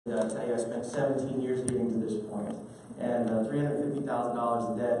I tell you, I spent 17 years getting to this point, and $350,000 in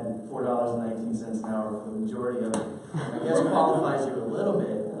debt and $4.19 an hour for the majority of it. I guess qualifies you a little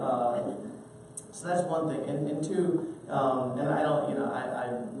bit. So that's one thing, and two, and I don't,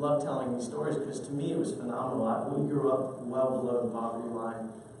 I love telling these stories because to me it was phenomenal. We grew up well below the poverty line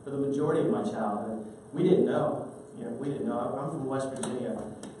for the majority of my childhood. We didn't know, we didn't know. I'm from West Virginia.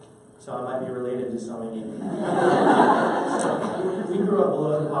 So I might be related to some of you. So we grew up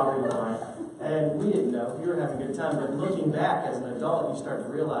below the poverty line, and we didn't know. We were having a good time, but looking back as an adult, you start to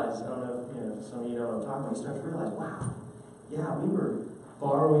realize, I don't know if some of you know what I'm talking about, you start to realize, wow, yeah, we were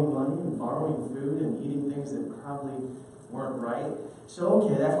borrowing money and borrowing food and eating things that probably weren't right. So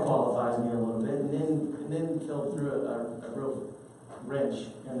okay, that qualifies me a little bit, and then killed through a real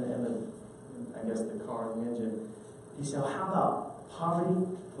wrench in the car and the engine. You say, well, how about poverty,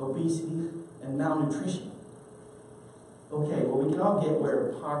 obesity, and malnutrition? Okay, well, we can all get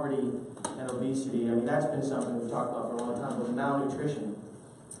where poverty and obesity, that's been something we've talked about for a long time, but malnutrition.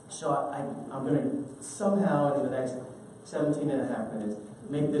 So I'm going to somehow, in the next 17 and a half minutes,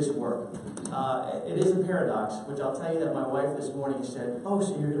 make this work. It is a paradox, which I'll tell you that my wife this morning said, oh,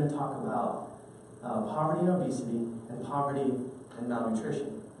 so you're going to talk about poverty and obesity, and poverty and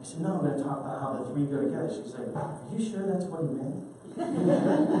malnutrition. I said, no, I'm going to talk about how the three go together. She's like, are you sure that's what he meant?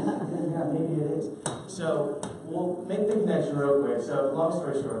 Yeah, maybe it is. So we'll make the connection real quick. So long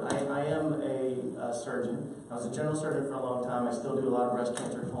story short, I am a surgeon. I was a general surgeon for a long time. I still do a lot of breast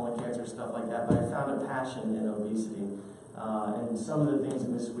cancer, colon cancer, stuff like that. But I found a passion in obesity. And some of the things that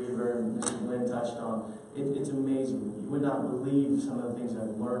Ms. Weaver and Mr. Glenn touched on, it's amazing. You would not believe some of the things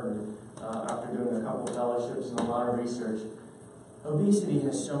I've learned after doing a couple of fellowships and a lot of research. Obesity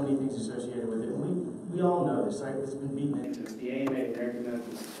has so many things associated with it. We all know this, right? It's been beaten into us. The AMA, American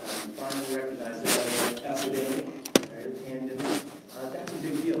Medical Society, finally recognized it as an epidemic, right? A pandemic. That's a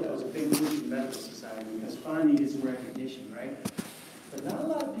big deal. That was a big move for the medical society because finally it's some recognition, right? But not a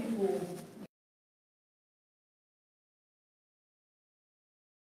lot of people.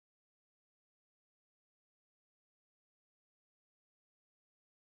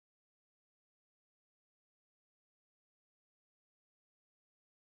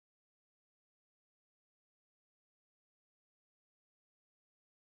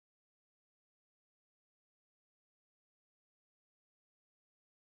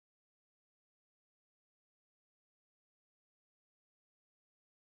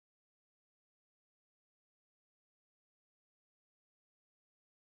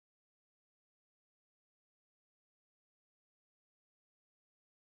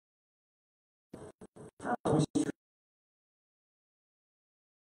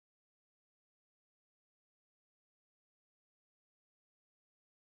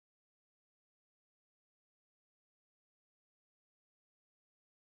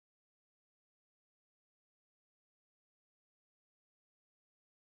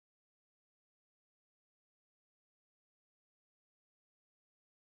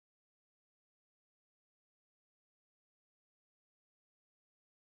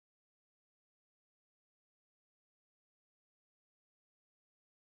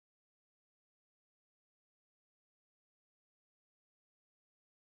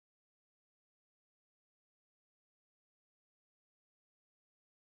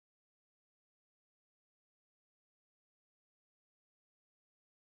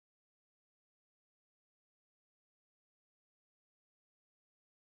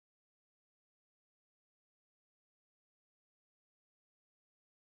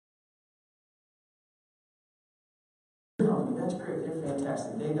 That's great. They're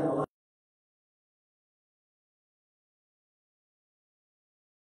fantastic. They got a lot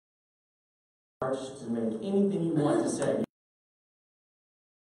to make anything you want to say.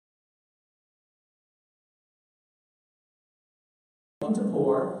 To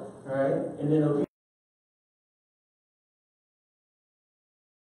poor, all right, and then obesity.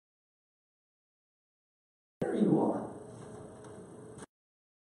 There you are.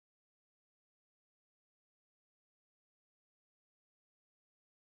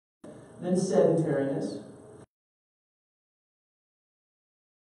 Then sedentariness.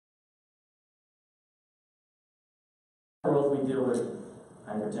 In the world we deal with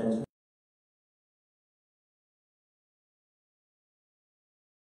hypertension.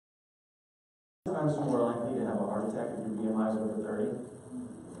 Sometimes more likely to have a heart attack if your BMI is over 30.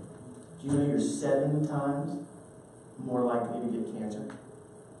 Do you know you're 7 times more likely to get cancer?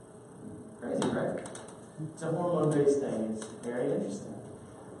 Crazy, right? It's a hormone-based thing. It's very interesting.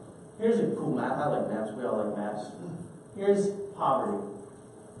 Here's a cool map. I like maps. We all like maps. Here's poverty.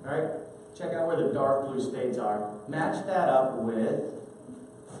 All right? Check out where the dark blue states are. Match that up with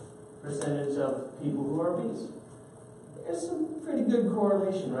percentage of people who are obese. There's some pretty good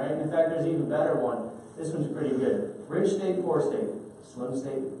correlation, right? In fact, there's an even better one. This one's pretty good. Rich state, poor state. Slim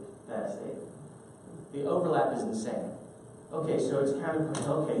state, fat state. The overlap is the same. Okay, so it's kind of,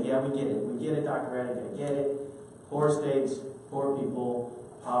 okay, yeah, we get it. We get it, Dr. Rad, I get it. Poor states, poor people,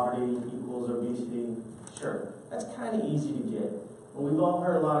 poverty equals obesity. Sure, that's kind of easy to get. And we've all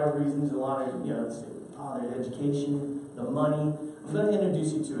heard a lot of reasons, a lot of, there's education, the money. I'm going to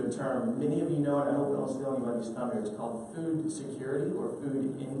introduce you to a term. Many of you know it. I hope I don't steal anybody's thunder. It's called food security or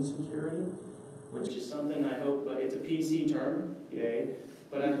food insecurity, which is something I hope, it's a PC term, yay,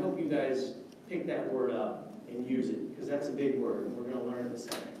 but I hope you guys pick that word up and use it, because that's a big word, and we're going to learn it in a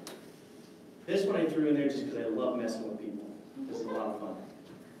second. This one I threw in there just because I love messing with people. This is a lot of fun.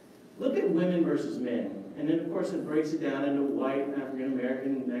 Look at women versus men, and then of course it breaks it down into white, African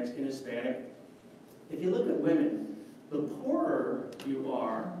American, Mexican, Hispanic. If you look at women, the poorer you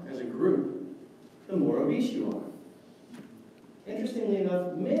are as a group, the more obese you are. Interestingly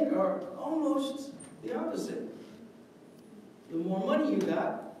enough, men are almost the opposite. The more money you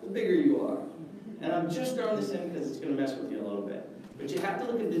got, the bigger you are. And I'm just throwing this in because it's going to mess with you a little bit. But you have to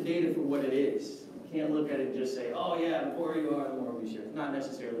look at the data for what it is. You can't look at it and just say, oh yeah, the poorer you are, the more obese you are. It's not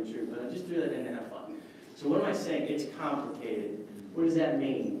necessarily true, but I just threw that in to have fun. So what am I saying? It's complicated. What does that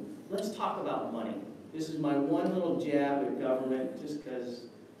mean? Let's talk about money. This is my one little jab at government, just because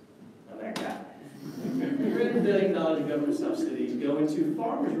I'm that guy. $300 billion of government subsidies go into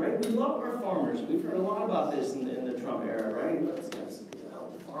farmers, right? We love our farmers. We've heard a lot about this in the Trump era, right? Let's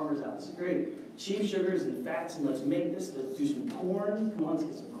help the farmers out. This is great. Cheap sugars and fats, and let's make this. Let's do some corn. Come on, let's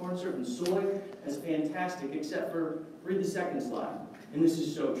get some corn syrup and soy. That's fantastic, except for, read the second slide. And this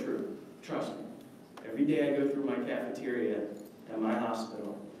is so true. Trust me. Every day I go through my cafeteria at my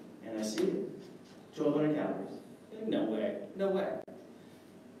hospital, and I see it. 1,200 calories. No way. No way.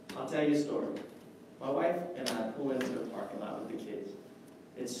 I'll tell you a story. My wife and I pull into the parking lot with the kids.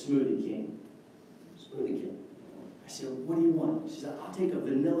 It's Smoothie King. Smoothie King. I said, what do you want? She said, I'll take a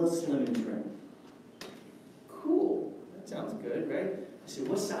vanilla Slim and Trim. Cool. That sounds good, right? I said,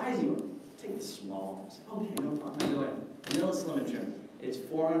 what size do you want? I'll take the small. I said, okay, no problem. I go in. Vanilla Slim and Trim. It's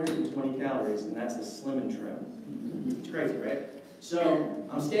 420 calories, and that's a Slim and Trim. It's crazy, right? So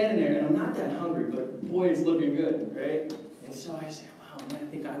I'm standing there, and I'm not that hungry, but boy, it's looking good, right? And so I say, wow, man, I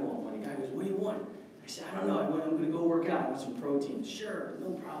think I want one. The guy goes, what do you want? I said, I don't know. I'm going to go work out. I want some protein. Sure,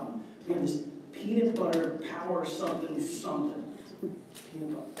 no problem. We have this peanut butter power something.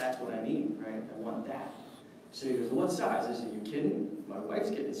 Peanut butter, that's what I need, right? I want that. So he goes, what size? I said, you kidding? My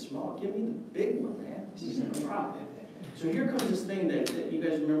wife's getting small. Give me the big one, man. She said, no problem. So here comes this thing that you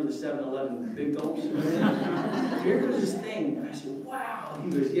guys remember the 7-Eleven big gulps? Here comes this thing, and I said, wow. He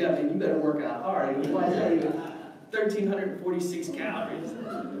goes, yeah, man, you better work out hard. I go, why is that? He goes, 1,346 calories.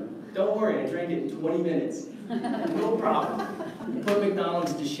 Don't worry, I drank it in 20 minutes. No problem. Put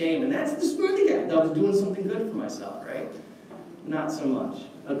McDonald's to shame, and that's the smoothie guy. I was doing something good for myself, right? Not so much.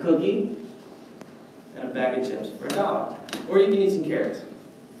 A cookie and a bag of chips for $1. Or you can eat some carrots.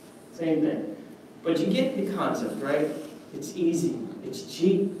 Same thing. But you get the concept, right? It's easy. It's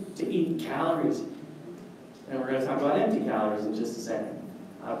cheap to eat calories. And we're going to talk about empty calories in just a second.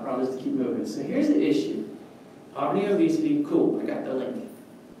 I promise to keep moving. So here's the issue. Poverty and obesity, cool, I got the link.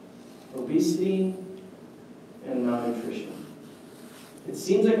 Obesity and malnutrition. It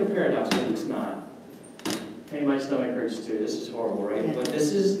seems like a paradox, but it's not. Hey, my stomach hurts too. This is horrible, right? But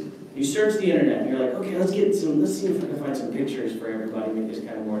this is, you search the internet and you're like, okay, let's see if I can find some pictures for everybody, make this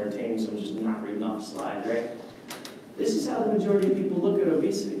kind of more entertaining, so I'm just not reading off slides, right? This is how the majority of people look at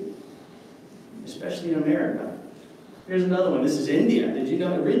obesity, especially in America. Here's another one. This is India. Did you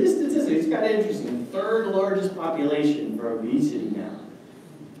know? Read the statistics. It's kind of interesting. Third largest population for obesity now.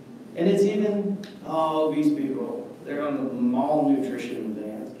 And it's even, obese people, they're on the malnutrition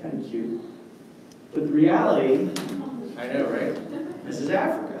van. It's kind of cute. But the reality, I know, right? This is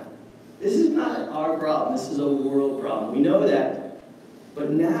Africa. This is not our problem. This is a world problem. We know that.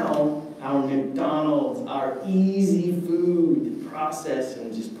 But now, our McDonald's, our easy food process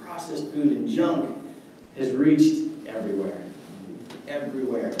and just processed food and junk has reached everywhere.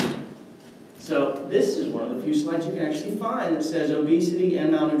 Everywhere. So this is one of the few slides you can actually find that says obesity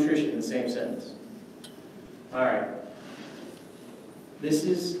and malnutrition in the same sentence. All right. This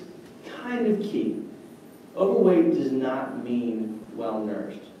is kind of key. Overweight does not mean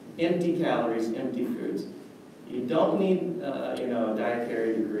well-nourished. Empty calories, empty foods. You don't need a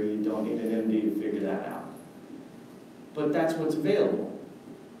dietary degree. You don't need an MD to figure that out. But that's what's available,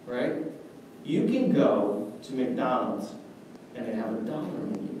 right? You can go to McDonald's and they have a dollar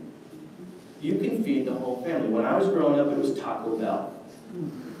menu. You can feed the whole family. When I was growing up, it was Taco Bell.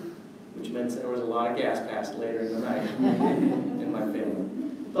 meant there was a lot of gas passed later in the night in my family.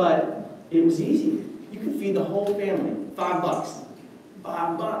 But it was easy. You could feed the whole family. $5.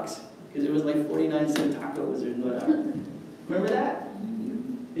 $5. Because it was like 49-cent tacos or whatever. Remember that?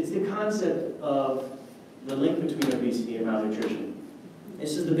 It's the concept of the link between obesity and malnutrition.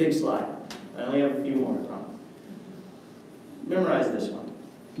 This is the big slide. I only have a few more, I promise. Memorize this one.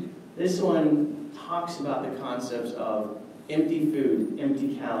 This one talks about the concepts of empty food,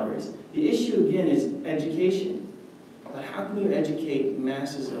 empty calories. The issue, again, is education. But how can you educate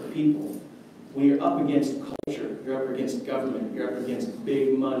masses of people when you're up against culture, you're up against government, you're up against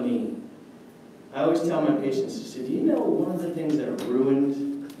big money? I always tell my patients, I say, do you know one of the things that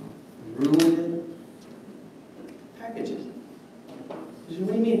ruined it? Packages. I said,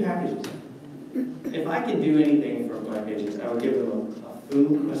 what do you mean packages? If I could do anything for my patients, I would give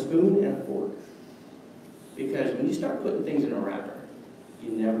them a spoon and a fork. Because when you start putting things in a wrapper,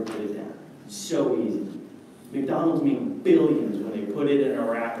 you never put it down. It's so easy. McDonald's made billions when they put it in a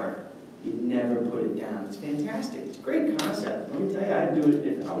wrapper. You never put it down. It's fantastic. It's a great concept. Let me tell you, I'd do it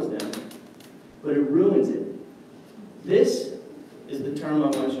if I was them. But it ruins it. This is the term I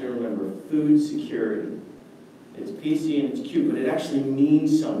want you to remember, food security. It's PC and it's cute, but it actually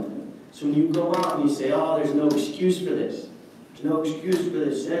means something. So when you go out and you say, oh, there's no excuse for this. There's no excuse for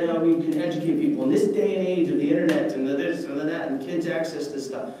this. Hey, oh, we can educate people. In this day and age of the internet and the this and the that and kids access this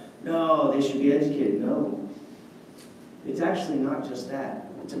stuff. No, they should be educated. No. It's actually not just that.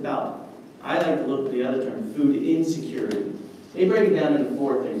 It's about, I like to look at the other term, food insecurity. They break it down into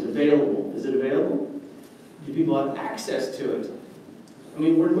 4 things. Available. Is it available? Do people have access to it? I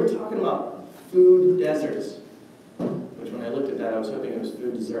mean, we're talking about food deserts. Which when I looked at that, I was hoping it was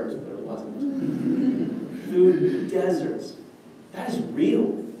food desserts, but it wasn't. Food deserts. That is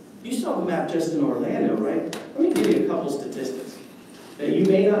real. You saw the map just in Orlando, right? Let me give you a couple statistics that you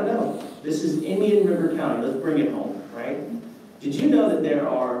may not know. This is Indian River County. Let's bring it home, right? Did you know that there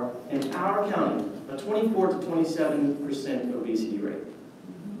are, in our county, a 24 to 27% obesity rate?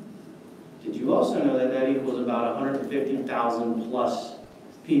 Did you also know that that equals about 150,000 plus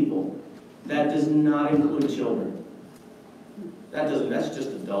people? That does not include children. That's just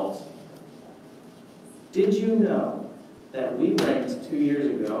adults. Did you know that we ranked 2 years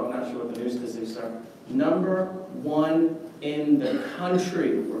ago, I'm not sure what the new statistics are, #1 in the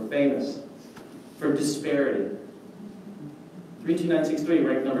country, we're famous, for disparity. 32963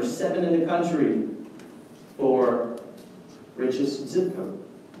 ranked #7 in the country for richest zip code.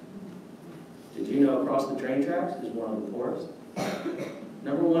 Did you know across the train tracks is one of the poorest?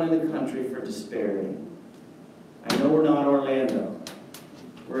 #1 in the country for disparity. I know we're not Orlando.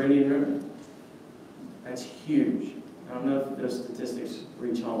 We're Indian River. That's huge. I don't know if those statistics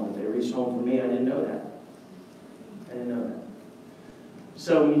reach home. If they reach home for me, I didn't know that. I didn't know that.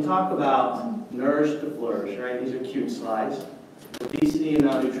 So when you talk about nourish to flourish, right? These are cute slides. Obesity and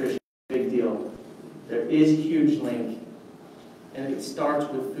malnutrition, big deal. There is a huge link. And it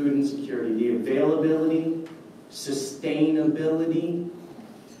starts with food insecurity. The availability, sustainability.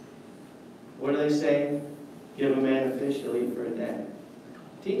 What do they say? Give a man a fish, he'll eat for a day.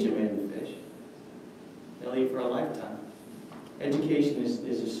 Teach a man to fish, he'll eat for a lifetime. Education is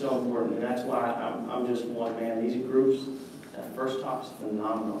just so important, and that's why I'm just one man. These groups, that first talk is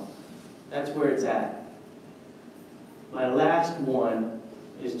phenomenal. That's where it's at. My last one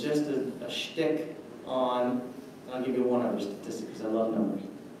is just a shtick on, I'll give you one other statistic because I love numbers.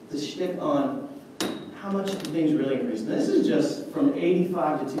 The shtick on how much things really increase. This is just from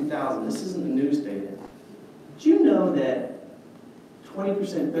 85 to 2000. This isn't the news data. Do you know that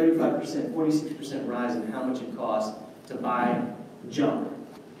 20%, 35%, 46% rise in how much it costs to buy junk?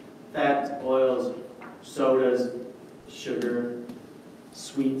 Fats, oils, sodas, sugar,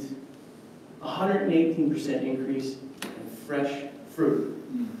 sweet. 118% increase in fresh fruit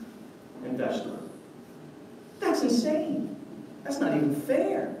and vegetables. That's insane. That's not even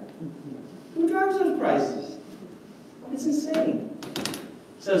fair. Who drives those prices? It's insane.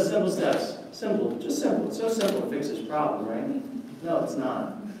 So simple steps. Simple, just simple. It's so simple to fix this problem, right? No, it's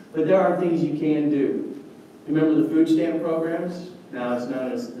not. But there are things you can do. Remember the food stamp programs? Now it's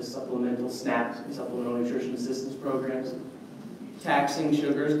known as the supplemental SNAP, Supplemental Nutrition Assistance Programs. Taxing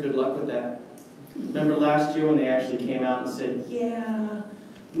sugars, good luck with that. Remember last year when they actually came out and said, yeah,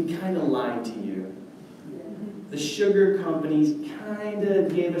 we kind of lied to you. The sugar companies kind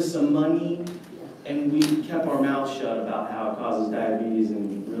of gave us some money, and we kept our mouths shut about how it causes diabetes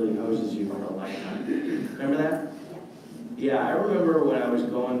and really hoses you for a lifetime. Remember that? Yeah, I remember when I was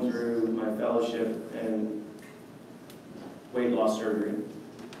going through my fellowship in weight loss surgery,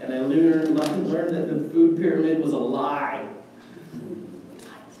 and I learned that the food pyramid was a lie.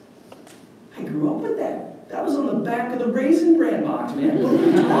 grew up with that. That was on the back of the Raisin Bran box, man. What are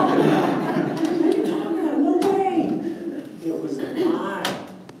you talking about? What are you talking about? No way. It was a lie.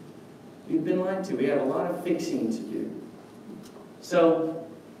 We've been lied to. We have a lot of fixing to do. So,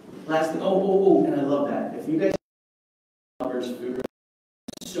 last thing, and I love that. If you guys food,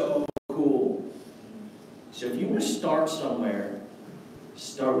 so cool. So if you want to start somewhere,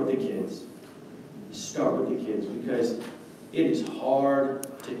 start with the kids. Start with the kids, because it is hard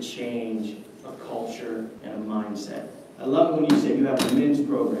to change a culture and a mindset. I love it when you say you have a men's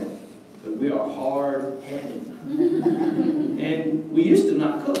program, but we are hard-headed. And we used to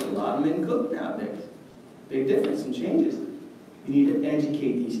not cook. A lot of men cook nowadays. Big difference and changes. You need to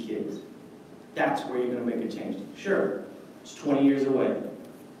educate these kids. That's where you're going to make a change. Sure, it's 20 years away,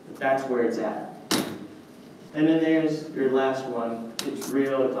 but that's where it's at. And then there's your last one. It's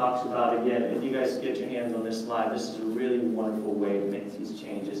real. It talks about, again, if you guys get your hands on this slide, this is a really wonderful way to make these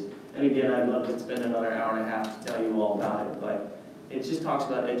changes. And again, I'd love to spend another hour and a half to tell you all about it, but it just talks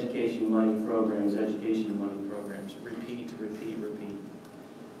about education money programs, education money programs. Repeat, repeat, repeat.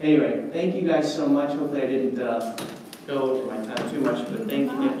 Anyway, thank you guys so much. Hopefully I didn't go over my time too much, but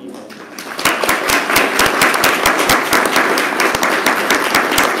thank you.